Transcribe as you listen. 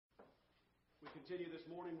continue this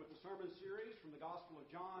morning with the sermon series from the Gospel of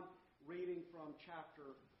John, reading from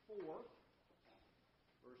chapter 4,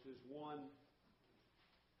 verses 1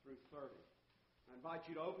 through 30. I invite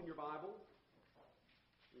you to open your Bible,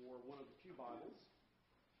 or one of the pew Bibles,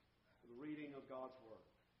 for the reading of God's Word.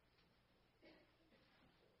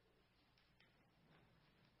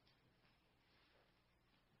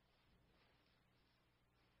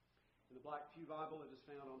 In the Black Pew Bible, it is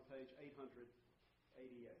found on page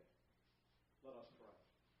 888. Let us pray.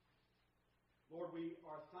 Lord, we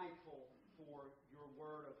are thankful for your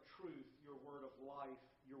word of truth, your word of life,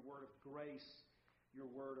 your word of grace, your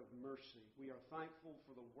word of mercy. We are thankful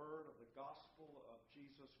for the word of the gospel of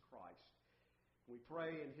Jesus Christ. We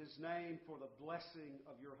pray in his name for the blessing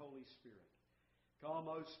of your Holy Spirit.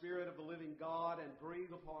 Come, O Spirit of the living God, and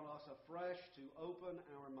breathe upon us afresh to open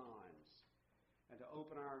our minds and to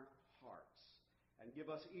open our hearts, and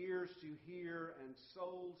give us ears to hear and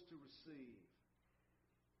souls to receive,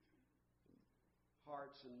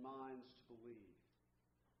 hearts and minds to believe,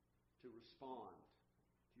 to respond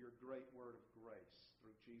to your great word of grace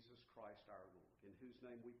through Jesus Christ our Lord, in whose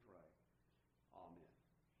name we pray. Amen.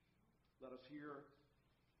 Let us hear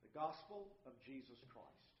the gospel of Jesus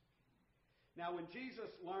Christ. Now, when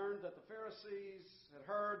Jesus learned that the Pharisees had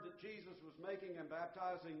heard that Jesus was making and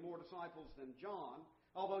baptizing more disciples than John,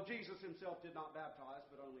 although Jesus himself did not baptize,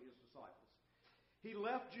 but only his disciples, he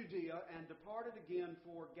left Judea and departed again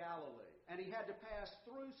for Galilee. And he had to pass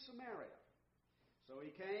through Samaria. So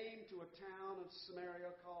he came to a town of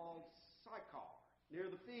Samaria called Sychar, near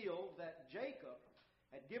the field that Jacob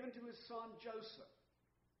had given to his son Joseph.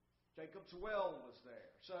 Jacob's well was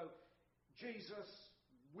there. So Jesus,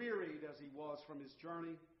 wearied as he was from his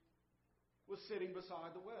journey, was sitting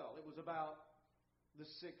beside the well. It was about the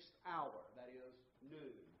 6th hour, that is,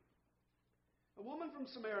 noon. A woman from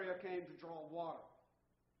Samaria came to draw water.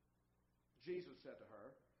 Jesus said to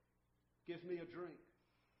her, "Give me a drink."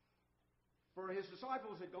 For his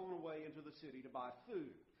disciples had gone away into the city to buy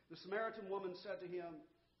food. The Samaritan woman said to him,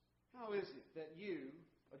 "How is it that you,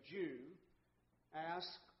 a Jew, ask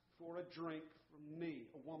for a drink from me,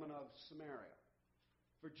 a woman of Samaria?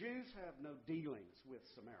 For Jews have no dealings with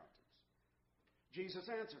Samaritans." Jesus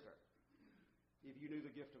answered her, "If you knew the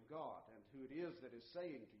gift of God and who it is that is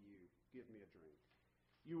saying to you, 'Give me a drink,'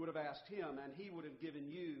 you would have asked him, and he would have given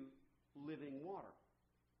you living water."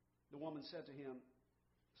 The woman said to him,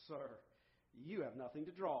 "Sir, you have nothing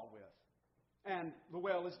to draw with, and the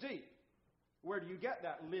well is deep. Where do you get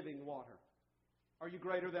that living water? Are you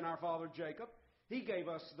greater than our father Jacob? He gave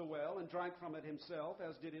us the well and drank from it himself,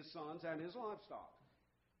 as did his sons and his livestock."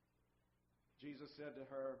 Jesus said to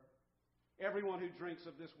her, "Everyone who drinks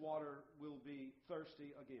of this water will be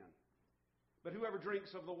thirsty again. But whoever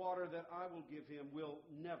drinks of the water that I will give him will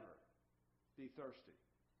never be thirsty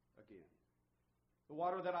again. The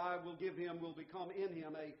water that I will give him will become in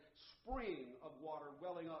him a spring of water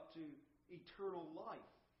welling up to eternal life."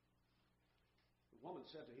 The woman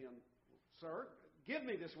said to him, "Sir, give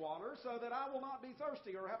me this water so that I will not be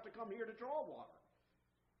thirsty or have to come here to draw water."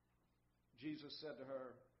 Jesus said to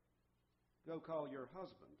her, "Go call your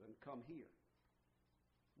husband and come here."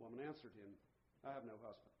 The woman answered him, "I have no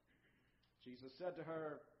husband." Jesus said to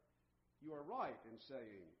her, "You are right in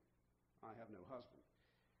saying, 'I have no husband.'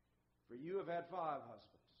 For you have had 5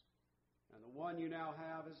 husbands, and the one you now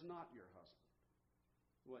have is not your husband.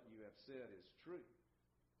 What you have said is true."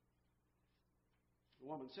 The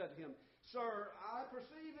woman said to him, "Sir, I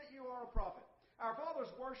perceive that you are a prophet. Our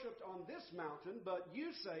fathers worshipped on this mountain, but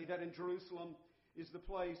you say that in Jerusalem is the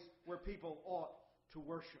place where people ought to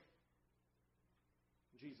worship."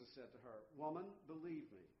 Jesus said to her, "Woman,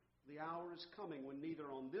 believe me, the hour is coming when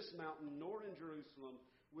neither on this mountain nor in Jerusalem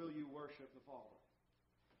will you worship the Father.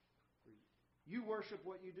 For you worship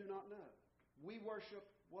what you do not know. We worship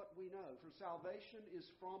what we know, for salvation is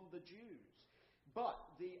from the Jews.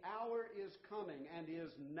 But the hour is coming and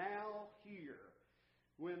is now here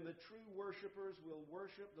when the true worshipers will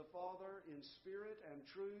worship the Father in spirit and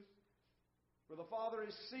truth. For the Father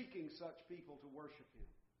is seeking such people to worship him.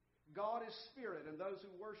 God is spirit, and those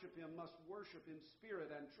who worship him must worship in spirit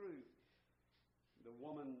and truth." The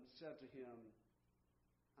woman said to him,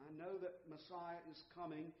 "I know that Messiah is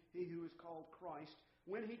coming, he who is called Christ.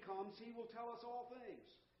 When he comes, he will tell us all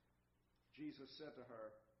things." Jesus said to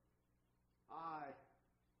her, "I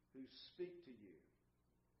who speak to you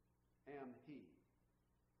am he."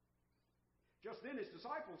 Just then his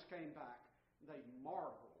disciples came back. They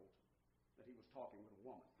marveled that he was talking with a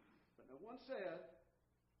woman. But no one said,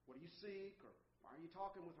 "What do you seek?" or "Why are you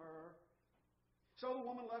talking with her?" So the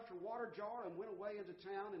woman left her water jar and went away into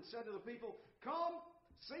town and said to the people, "Come,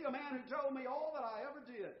 See a man who told me all that I ever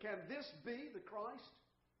did. Can this be the Christ?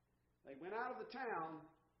 They went out of the town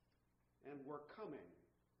and were coming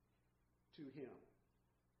to him.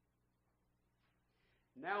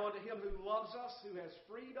 Now unto him who loves us, who has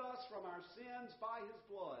freed us from our sins by his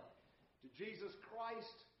blood, to Jesus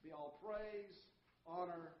Christ be all praise,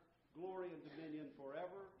 honor, glory, and dominion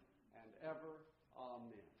forever and ever.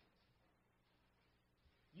 Amen.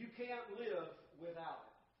 You can't live without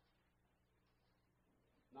it.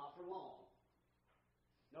 Not for long.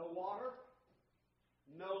 No water,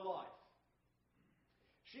 no life.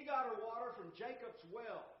 She got her water from Jacob's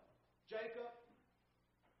well. Jacob,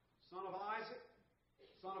 son of Isaac,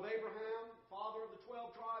 son of Abraham, father of the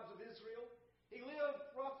 12 tribes of Israel. He lived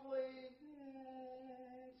roughly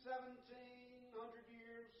 1,700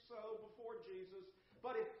 years or so before Jesus.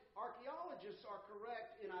 But if archaeologists are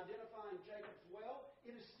correct in identifying Jacob's well,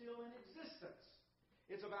 it is still in existence.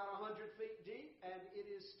 It's about 100 feet deep, and it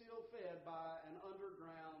is still fed by an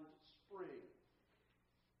underground spring.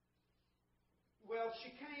 Well,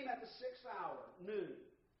 she came at the 6th hour, noon.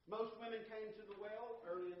 Most women came to the well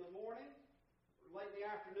early in the morning, late in the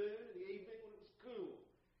afternoon, in the evening when it was cool.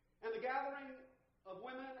 And the gathering of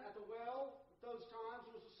women at the well at those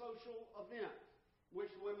times was a social event,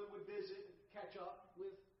 which the women would visit and catch up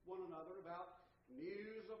with one another about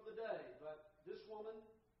news of the day. But this woman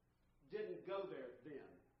didn't go there then.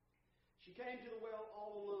 She came to the well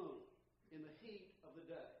all alone in the heat of the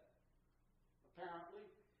day. Apparently,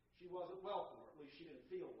 she wasn't welcome, or at least she didn't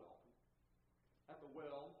feel welcome at the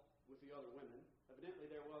well with the other women.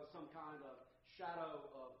 Evidently, there was some kind of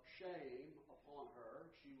shadow of shame upon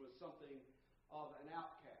her. She was something of an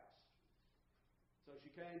outcast. So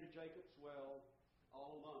she came to Jacob's well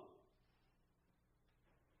all alone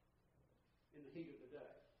in the heat of the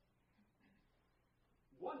day.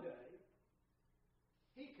 One day,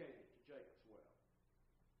 he came to Jacob's well.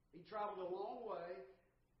 He traveled a long way,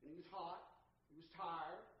 and he was hot, he was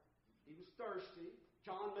tired, he was thirsty.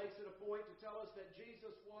 John makes it a point to tell us that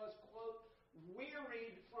Jesus was, quote,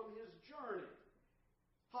 wearied from his journey.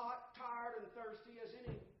 Hot, tired, and thirsty as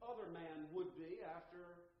any other man would be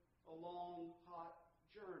after a long, hot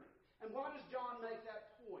journey. And why does John make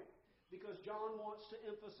that point? Because John wants to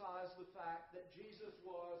emphasize the fact that Jesus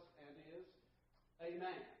was and is a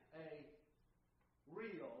man, a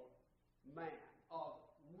real man of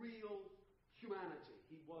real humanity.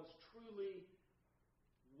 He was truly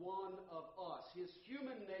one of us. His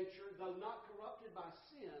human nature, though not corrupted by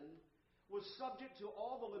sin, was subject to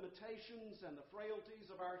all the limitations and the frailties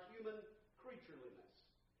of our human creatureliness.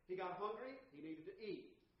 He got hungry, he needed to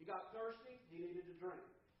eat. He got thirsty, he needed to drink.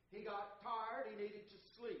 He got tired, he needed to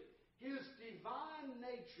sleep. His divine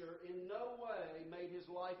nature in no way made his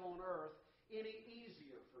life on earth any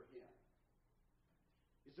easier for him.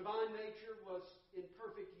 His divine nature was in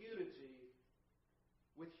perfect unity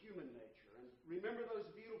with human nature. And remember those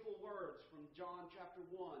beautiful words from John chapter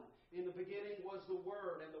 1. In the beginning was the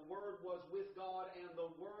Word, and the Word was with God, and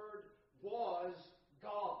the Word was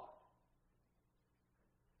God.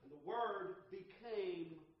 And the Word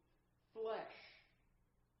became flesh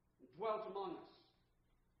and dwelt among us.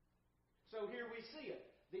 So here we see it.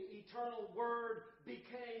 The eternal Word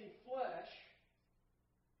became flesh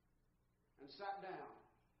and sat down,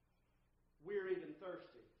 wearied and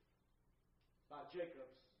thirsty, by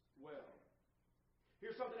Jacob's well.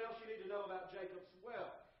 Here's something else you need to know about Jacob's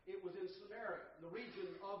well. It was in Samaria, the region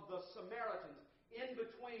of the Samaritans, in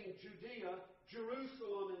between Judea,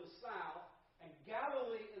 Jerusalem in the south, and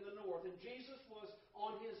Galilee in the north. And Jesus was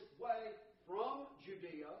on his way from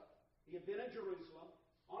Judea. He had been in Jerusalem,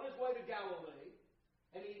 on his way to Galilee,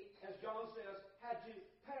 and he, as John says, had to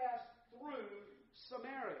pass through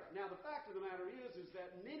Samaria. Now, the fact of the matter is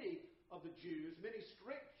that many of the Jews, many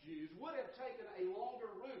strict Jews, would have taken a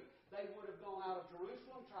longer route. They would have gone out of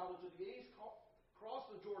Jerusalem, traveled to the east,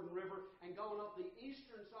 crossed the Jordan River, and gone up the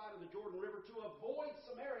eastern side of the Jordan River to avoid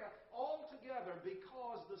Samaria altogether,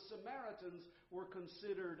 because the Samaritans were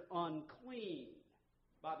considered unclean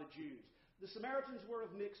by the Jews. The Samaritans were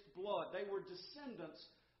of mixed blood. They were descendants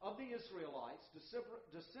of the Israelites,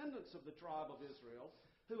 descendants of the tribe of Israel,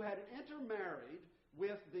 who had intermarried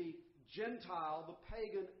with the Gentile, the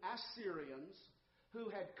pagan Assyrians, who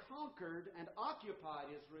had conquered and occupied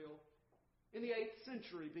Israel in the 8th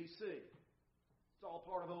century B.C. It's all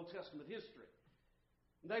part of Old Testament history.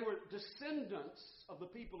 They were descendants of the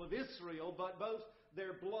people of Israel, but both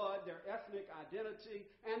their blood, their ethnic identity,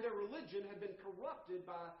 and their religion had been corrupted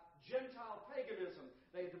by Gentile paganism.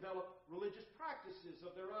 They had developed religious practices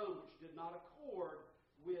of their own which did not accord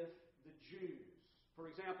with the Jews. For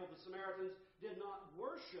example, the Samaritans did not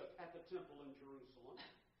worship at the temple in Jerusalem.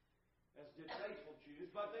 as did faithful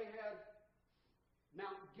Jews, but they had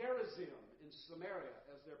Mount Gerizim in Samaria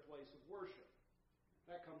as their place of worship.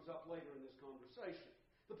 That comes up later in this conversation.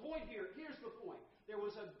 The point here, here's the point. There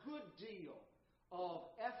was a good deal of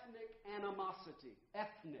ethnic animosity,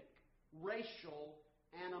 racial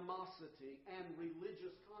animosity, and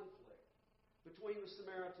religious conflict between the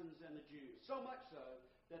Samaritans and the Jews. So much so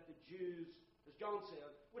that the Jews, as John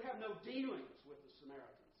said, would have no dealings with the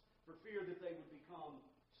Samaritans for fear that they would become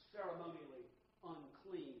ceremonially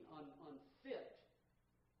unclean, unfit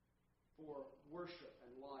for worship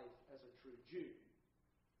and life as a true Jew.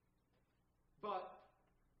 But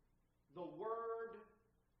the Word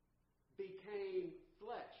became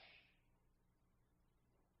flesh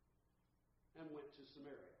and went to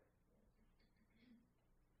Samaria.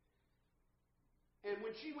 And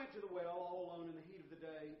when she went to the well all alone in the heat of the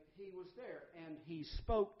day, he was there, and he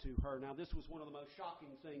spoke to her. Now, this was one of the most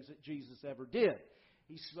shocking things that Jesus ever did.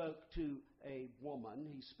 He spoke to a woman.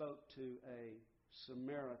 He spoke to a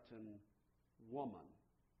Samaritan woman.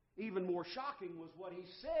 Even more shocking was what he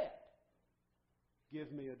said.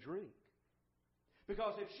 Give me a drink.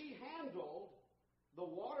 Because if she handled the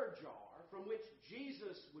water jar from which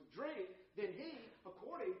Jesus would drink, then he,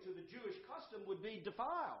 according to the Jewish custom, would be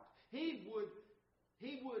defiled. He would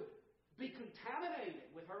be contaminated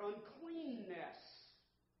with her uncleanness.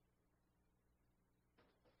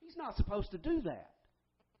 He's not supposed to do that.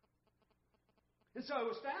 And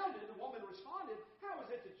so, astounded, the woman responded, "How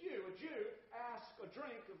is it that you, a Jew, ask a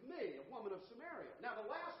drink of me, a woman of Samaria?" Now, the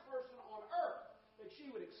last person on earth that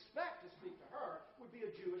she would expect to speak to her would be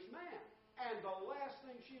a Jewish man. And the last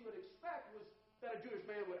thing she would expect was that a Jewish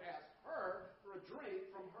man would ask her for a drink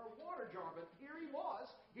from her water jar. But here he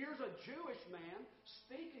was. Here's a Jewish man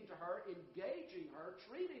speaking to her, engaging her,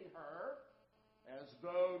 treating her as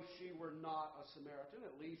though she were not a Samaritan,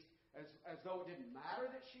 at least as though it didn't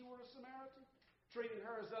matter that she were a Samaritan. Treating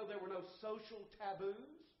her as though there were no social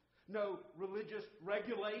taboos, no religious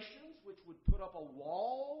regulations which would put up a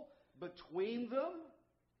wall between them.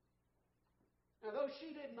 Now, though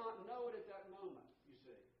she did not know it at that moment, you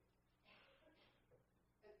see,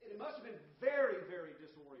 it must have been very, very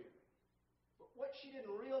disorienting. But what she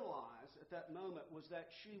didn't realize at that moment was that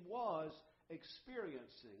she was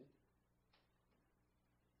experiencing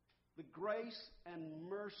the grace and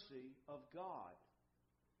mercy of God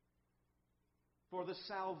for the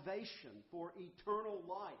salvation, for eternal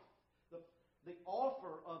life, the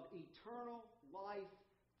offer of eternal life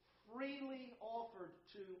freely offered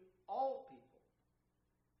to all people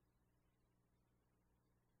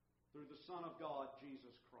through the Son of God,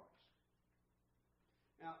 Jesus Christ.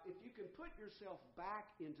 Now, if you can put yourself back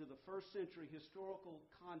into the first century historical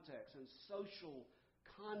context and social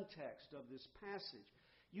context of this passage,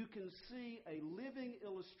 you can see a living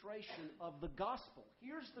illustration of the gospel.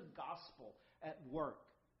 Here's the gospel at work.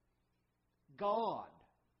 God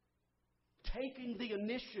taking the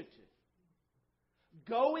initiative,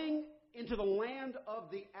 going into the land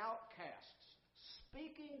of the outcasts,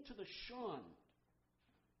 speaking to the shunned,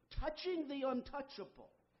 touching the untouchable,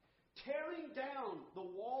 tearing down the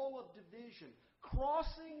wall of division,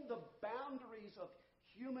 crossing the boundaries of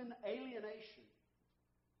human alienation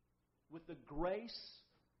with the grace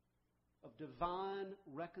of divine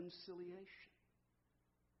reconciliation.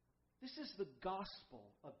 This is the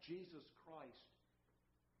gospel of Jesus Christ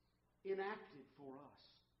enacted for us.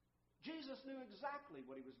 Jesus knew exactly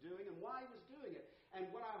what he was doing and why he was doing it. And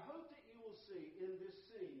what I hope that you will see in this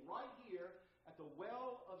scene right here at the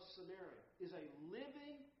well of Samaria is a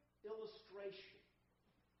living illustration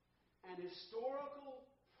and historical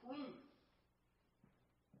proof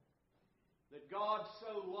that God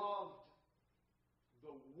so loved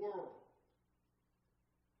the world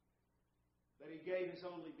that he gave his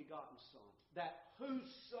only begotten Son, that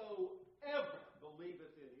whosoever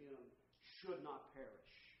believeth in him should not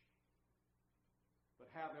perish, but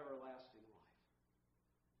have everlasting life.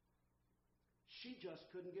 She just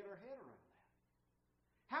couldn't get her head around that.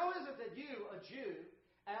 How is it that you, a Jew,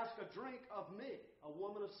 ask a drink of me, a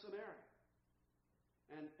woman of Samaria?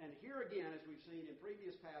 And here again, as we've seen in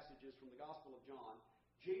previous passages from the Gospel of John,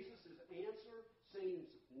 Jesus' answer seems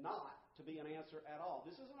not to be an answer at all.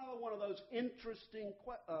 This is another one of those interesting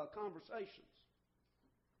conversations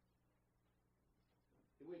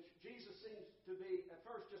in which Jesus seems to be, at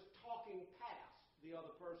first, just talking past the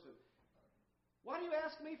other person. Why do you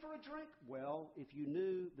ask me for a drink? Well, if you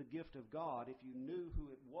knew the gift of God, if you knew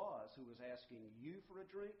who it was who was asking you for a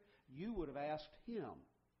drink, you would have asked him.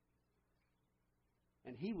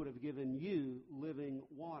 And he would have given you living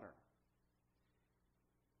water.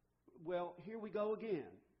 Well, here we go again.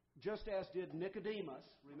 just as did Nicodemus.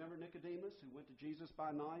 Remember Nicodemus who went to Jesus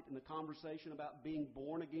by night in the conversation about being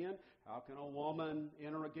born again? How can a woman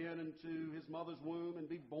enter again into his mother's womb and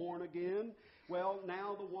be born again? Well,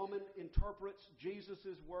 now the woman interprets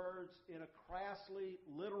Jesus' words in a crassly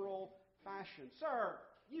literal fashion. Sir,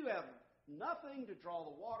 you have nothing to draw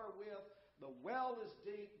the water with. The well is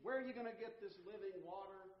deep. Where are you going to get this living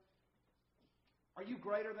water? Are you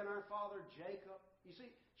greater than our father Jacob? You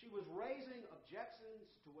see, she was raising objections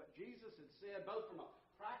to what Jesus had said, both from a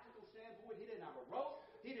practical standpoint. He didn't have a rope.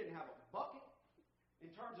 He didn't have a bucket. In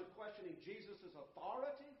terms of questioning Jesus'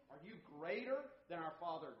 authority, are you greater than our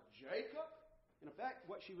father Jacob? In effect,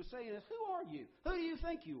 what she was saying is, who are you? Who do you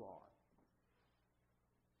think you are?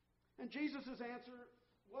 And Jesus' answer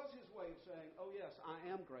was his way of saying, oh yes, I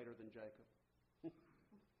am greater than Jacob.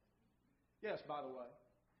 Yes, by the way.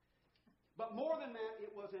 But more than that, it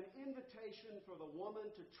was an invitation for the woman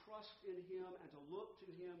to trust in him and to look to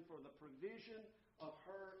him for the provision of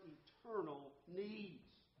her eternal needs.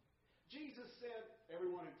 Jesus said,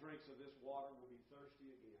 everyone who drinks of this water will be thirsty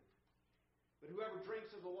again. But whoever drinks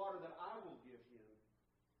of the water that I will give him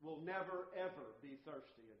will never, ever be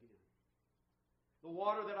thirsty again. The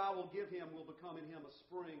water that I will give him will become in him a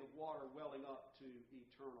spring of water welling up to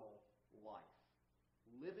eternal life.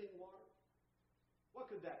 Living water? What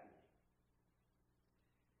could that mean?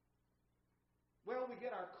 Well, we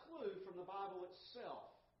get our clue from the Bible itself.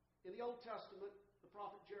 In the Old Testament, the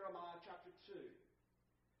prophet Jeremiah chapter 2,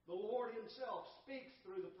 the Lord himself speaks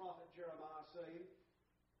through the prophet Jeremiah saying,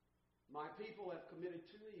 my people have committed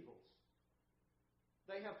two evils.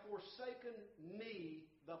 They have forsaken me,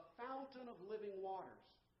 the fountain of living waters,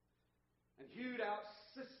 and hewed out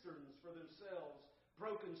cisterns for themselves,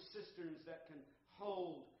 broken cisterns that can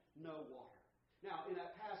hold no water. Now, in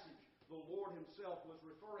that passage, the Lord himself was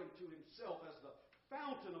referring to himself as the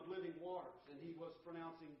fountain of living waters, and he was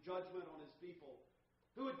pronouncing judgment on his people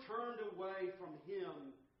who had turned away from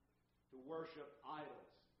him to worship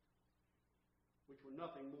idols, which were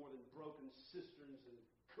nothing more than broken cisterns and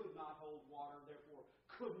could not hold water, therefore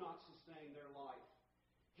could not sustain their life.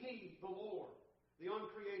 He, the Lord, the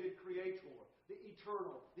uncreated Creator, the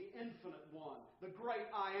eternal, the infinite one, the great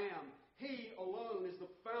I am, he alone is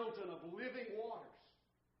the fountain of living waters.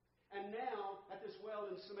 And now, at this well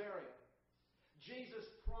in Samaria, Jesus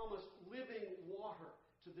promised living water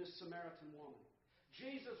to this Samaritan woman.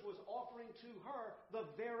 Jesus was offering to her the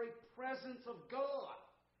very presence of God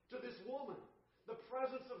to this woman. The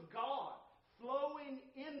presence of God flowing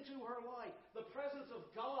into her life. The presence of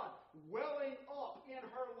God welling up in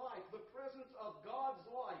her life. The presence of God's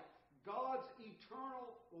life. God's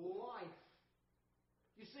eternal life.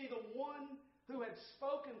 You see, the one who had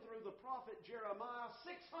spoken through the prophet Jeremiah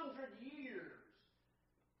 600 years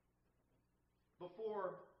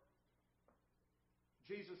before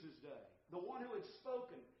Jesus' day. The one who had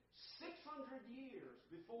spoken 600 years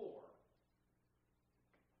before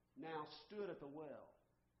now stood at the well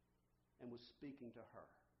and was speaking to her.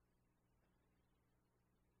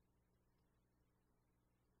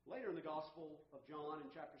 Later in the Gospel of John, in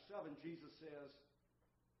chapter 7, Jesus says,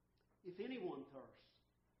 if anyone thirsts,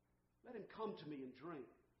 let him come to me and drink.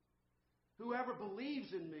 Whoever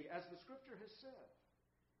believes in me, as the Scripture has said,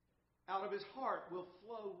 out of his heart will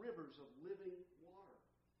flow rivers of living water.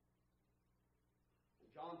 And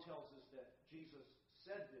John tells us that Jesus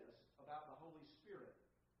said this about the Holy Spirit,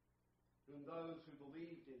 whom those who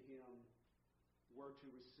believed in him were to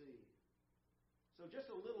receive. So just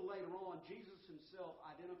a little later on, Jesus himself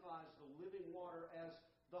identifies the living water as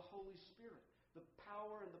the Holy Spirit, the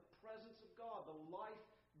power and the presence of God, the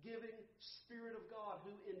life-giving Spirit of God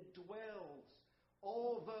who indwells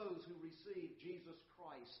all those who receive Jesus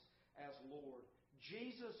Christ as Lord.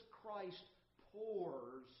 Jesus Christ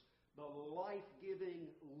pours the life-giving,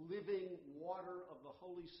 living water of the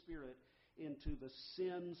Holy Spirit into the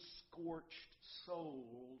sin-scorched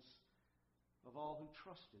souls of all who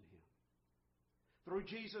trust in him. Through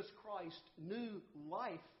Jesus Christ, new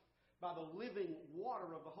life by the living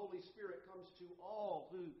water of the Holy Spirit comes to all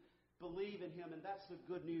who believe in him, and that's the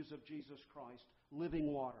good news of Jesus Christ.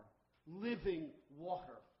 Living water. Living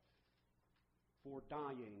water for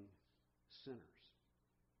dying sinners.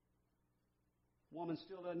 Woman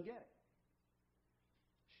still doesn't get it.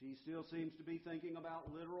 She still seems to be thinking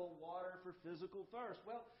about literal water for physical thirst.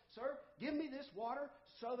 Well, sir, give me this water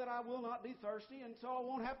so that I will not be thirsty and so I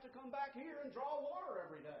won't have to come back here and draw water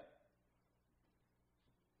every day.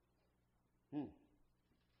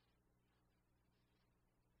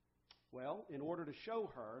 Well, in order to show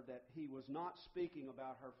her that he was not speaking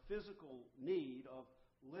about her physical need of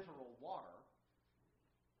literal water,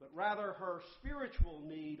 but rather her spiritual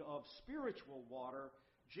need of spiritual water,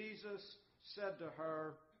 Jesus said to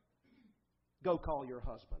her, "Go call your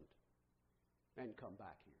husband and come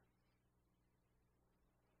back here."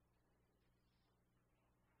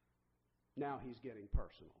 Now he's getting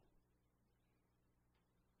personal.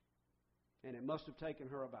 And it must have taken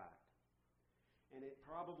her aback. And it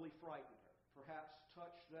probably frightened her. Perhaps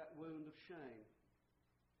touched that wound of shame.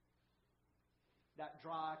 That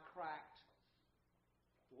dry, cracked,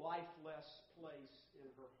 lifeless place in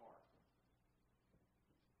her heart.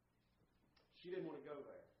 She didn't want to go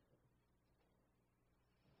there.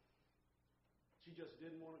 She just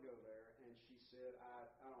didn't want to go there, and she said,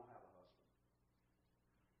 I don't have a husband.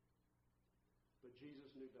 But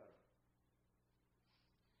Jesus knew better.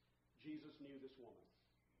 Jesus knew this woman.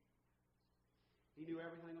 He knew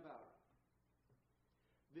everything about her.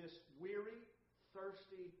 This weary,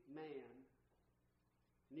 thirsty man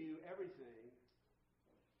knew everything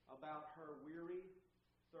about her weary,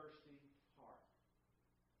 thirsty heart.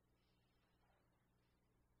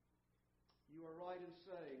 You are right in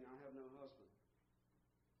saying, "I have no husband."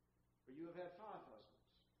 For you have had 5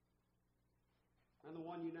 husbands, and the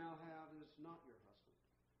one you now have is not your husband.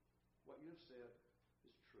 What you have said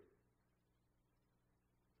is true.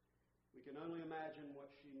 We can only imagine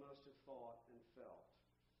what she must have thought and felt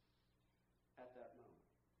at that moment.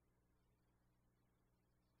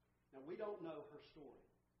 Now, we don't know her story.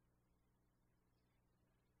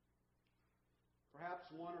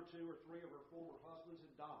 Perhaps 1 or 2 or 3 of her former husbands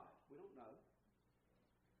had died. We don't know.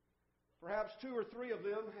 Perhaps 2 or 3 of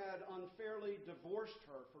them had unfairly divorced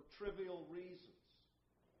her for trivial reasons.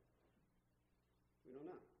 We don't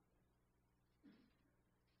know.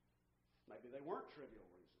 Maybe they weren't trivial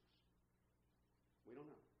reasons. We don't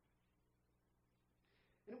know.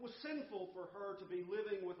 And it was sinful for her to be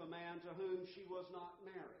living with a man to whom she was not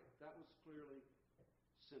married. That was clearly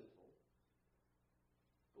sinful.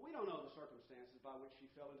 But we don't know the circumstances by which she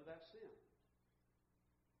fell into that sin.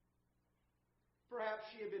 Perhaps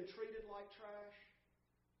she had been treated like trash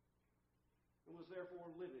and was therefore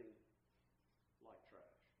living like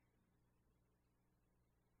trash.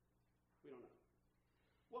 We don't know.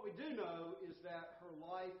 What we do know is that her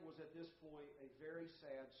life was at this point a very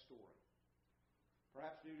sad story.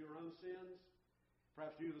 Perhaps due to her own sins,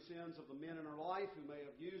 perhaps due to the sins of the men in her life who may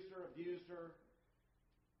have used her,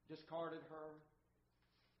 discarded her.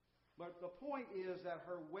 But the point is that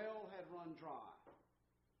her well had run dry.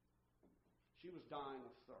 She was dying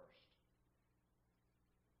of thirst.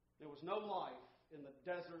 There was no life in the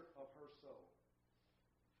desert of her soul.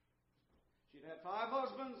 She'd had 5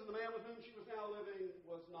 husbands, and the man with whom she was now living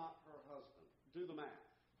was not her husband. Do the math.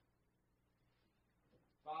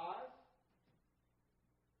 5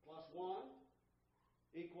 plus 1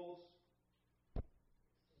 equals?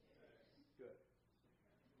 Good.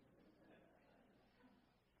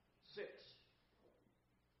 6.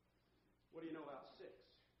 What do you know about 6?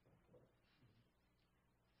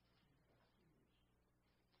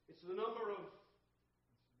 It's the number of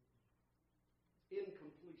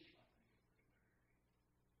incompletion.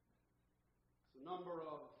 It's the number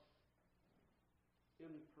of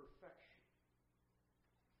imperfection.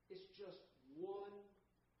 It's just one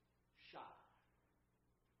shot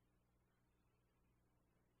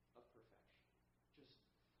of perfection.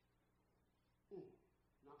 Just,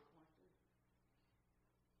 not quite there.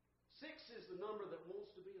 6 is the number that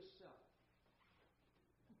wants to be a 7.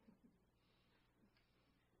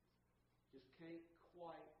 Just can't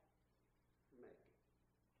quite make it.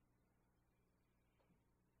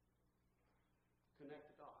 Connect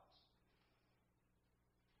the dots.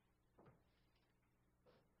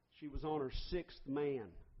 She was on her 6th man.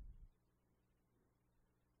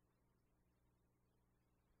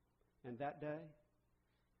 And that day,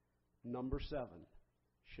 number 7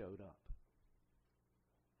 showed up.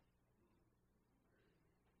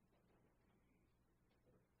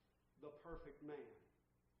 The perfect man.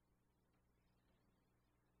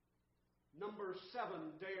 Number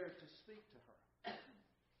 7 dared to speak to her.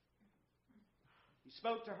 He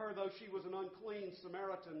spoke to her though she was an unclean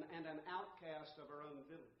Samaritan and an outcast of her own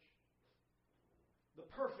village. The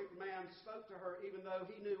perfect man spoke to her even though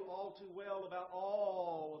he knew all too well about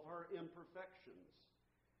all of her imperfections.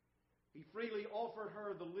 He freely offered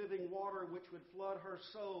her the living water which would flood her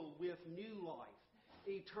soul with new life,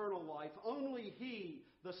 eternal life. Only He,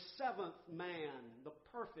 the 7th man, the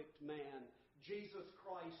perfect man, Jesus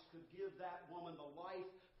Christ, could give that woman the life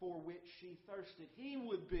for which she thirsted. He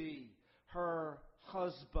would be her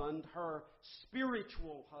husband, her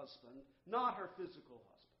spiritual husband, not her physical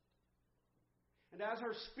husband. And as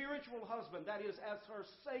her spiritual husband, that is, as her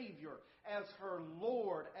Savior, as her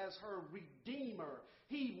Lord, as her Redeemer,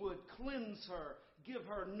 He would cleanse her, give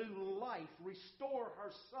her new life, restore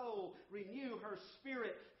her soul, renew her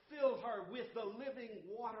spirit, fill her with the living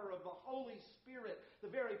water of the Holy Spirit, the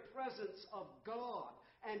very presence of God,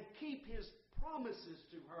 and keep His promises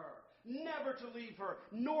to her, never to leave her,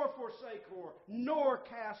 nor forsake her, nor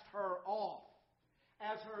cast her off.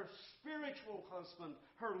 As her spiritual husband,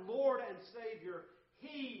 her Lord and Savior,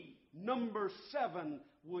 He, number 7,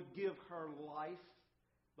 would give her life,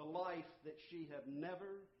 the life that she had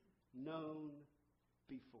never known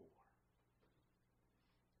before.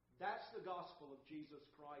 That's the gospel of Jesus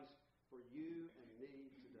Christ for you and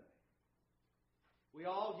me today. We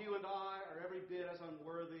all, you and I, are every bit as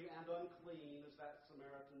unworthy and unclean as that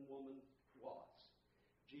Samaritan woman was.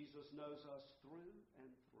 Jesus knows us through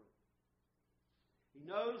and through. He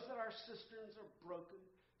knows that our cisterns are broken,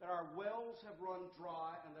 that our wells have run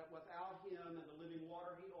dry, and that without Him and the living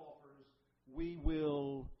water He offers, we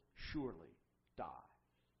will surely die.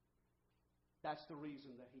 That's the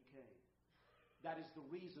reason that He came. That is the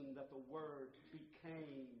reason that the Word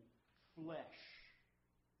became flesh,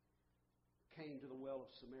 came to the well of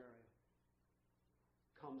Samaria,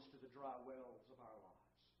 comes to the dry wells of our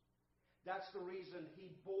lives. That's the reason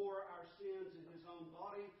He bore our sins in His own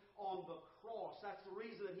body on the cross. That's the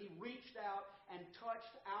reason that He reached out and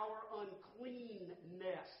touched our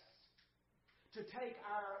uncleanness, to take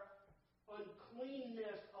our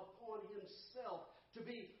uncleanness upon Himself, to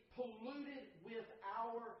be polluted with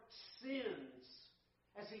our sins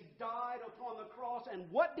as He died upon the cross. And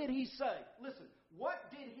what did He say? Listen,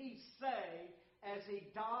 what did He say as He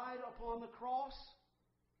died upon the cross?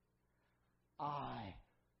 I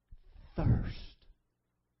thirst.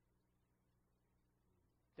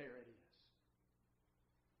 There it is.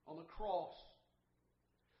 On the cross,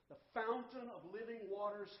 the fountain of living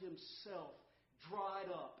waters Himself dried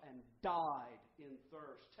up and died in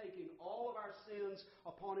thirst. Taking all of our sins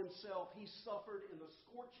upon Himself, He suffered in the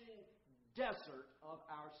scorching desert of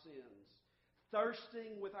our sins,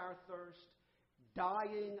 thirsting with our thirst,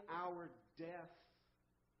 dying our death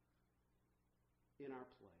in our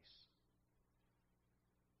place.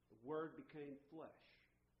 The Word became flesh,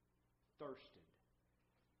 thirsted,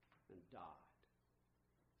 and died.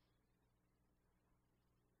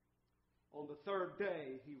 On the third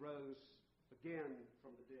day, He rose again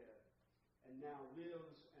from the dead, and now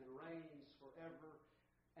lives and reigns forever.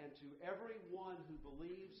 And to everyone who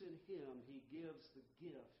believes in Him, He gives the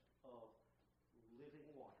gift of living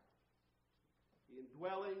water. The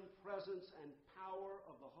indwelling presence and power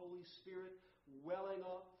of the Holy Spirit welling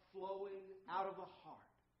up, flowing out of the heart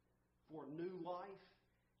for new life,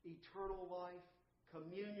 eternal life,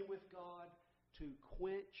 communion with God, to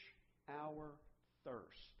quench our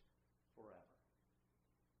thirst forever.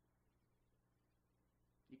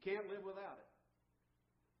 You can't live without it.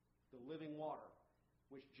 The living water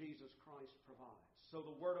which Jesus Christ provides. So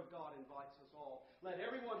the Word of God invites us all. Let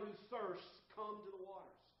everyone who thirsts come to the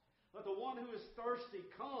waters. Let the one who is thirsty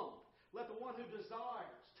come. Let the one who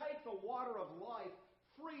desires take the water of life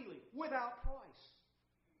freely, without price.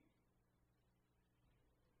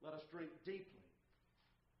 Let us drink deeply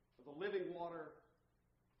of the living water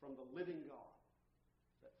from the living God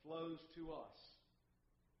that flows to us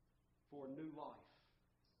for new life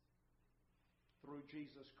through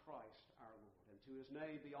Jesus Christ our Lord. And to His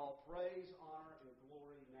name be all praise, honor, and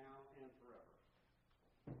glory now and forever.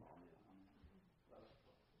 Amen. Let us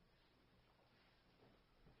pray.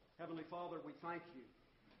 Heavenly Father, we thank You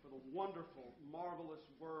for the wonderful, marvelous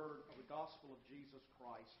word of the gospel of Jesus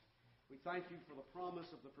Christ. We thank You for the promise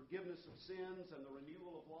of the forgiveness of sins and the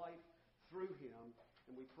renewal of life through Him.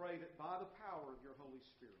 And we pray that by the power of Your Holy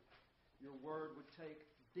Spirit, Your word would take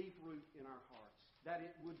deep root in our hearts, that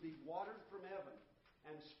it would be watered from heaven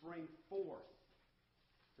and spring forth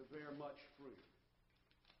to bear much fruit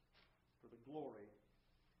for the glory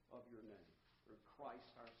of Your name, through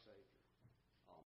Christ our Savior.